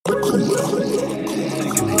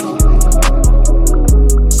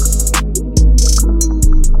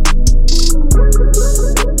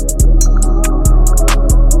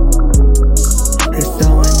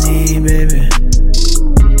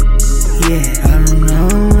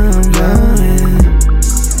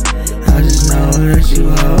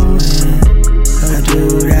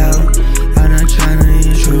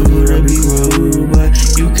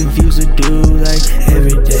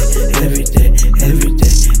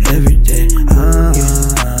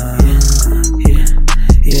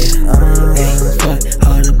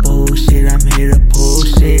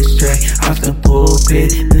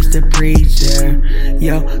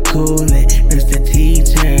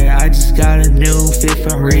new fit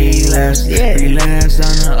from relapse. Relapse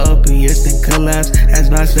on the opiates and collapse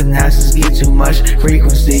as my synapses get too much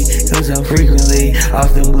frequency, cause I'm frequently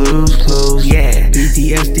off the blues clues.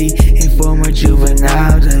 PTSD and former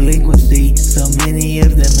juvenile delinquency. So many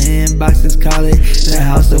of them inboxes call it the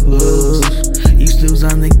house of blues. You snooze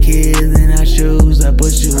on the kids and I choose, I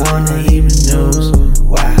put you on the even news.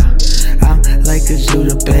 Wow, I'm like a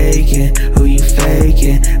Judah bacon, who you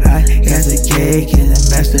faking? I got the cake and the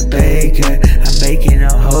master baker. I'm baking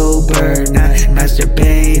a whole bird, not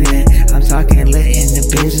masturbating. I'm talking letting the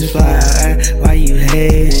bitches fly. Why you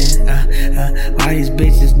hating? Why these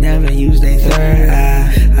bitches never use their third eye?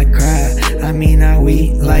 I cry, I mean I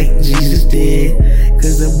weep like Jesus did,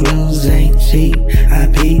 cause the blues ain't cheap. I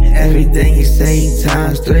peep everything you say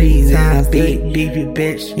 ×3, then I beep you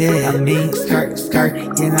bitch. I mean skirt,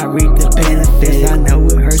 and I reap the benefits. I know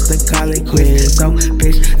it hurts to call it quits, so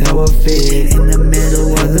bitch, no fit in the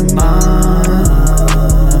middle of the mall.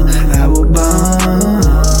 I will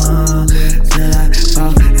bomb till I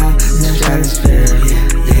fall out in the stratosphere.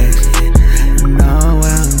 I know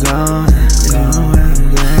where I'm going.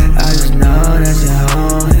 I just know that you're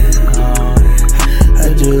haunted. I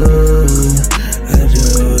do.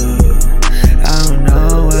 I don't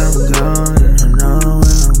know where I'm going.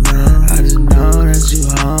 I just know that you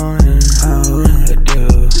haunted.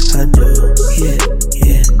 I do.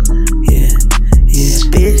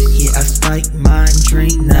 Bitch, I spike my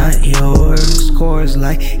drink, not yours. Scores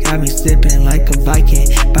like, got me sipping like a Viking,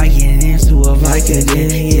 biting into a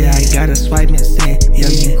Vicodin. I gotta swipe and send. Yo,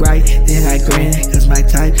 you gripe, then I grin, cause my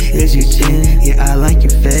type is your chin. I like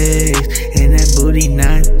your face, and that booty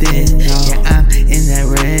not thin. I'm in that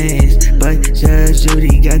range, but Judge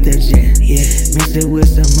Judy got the gin. Mix it with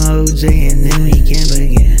some OJ and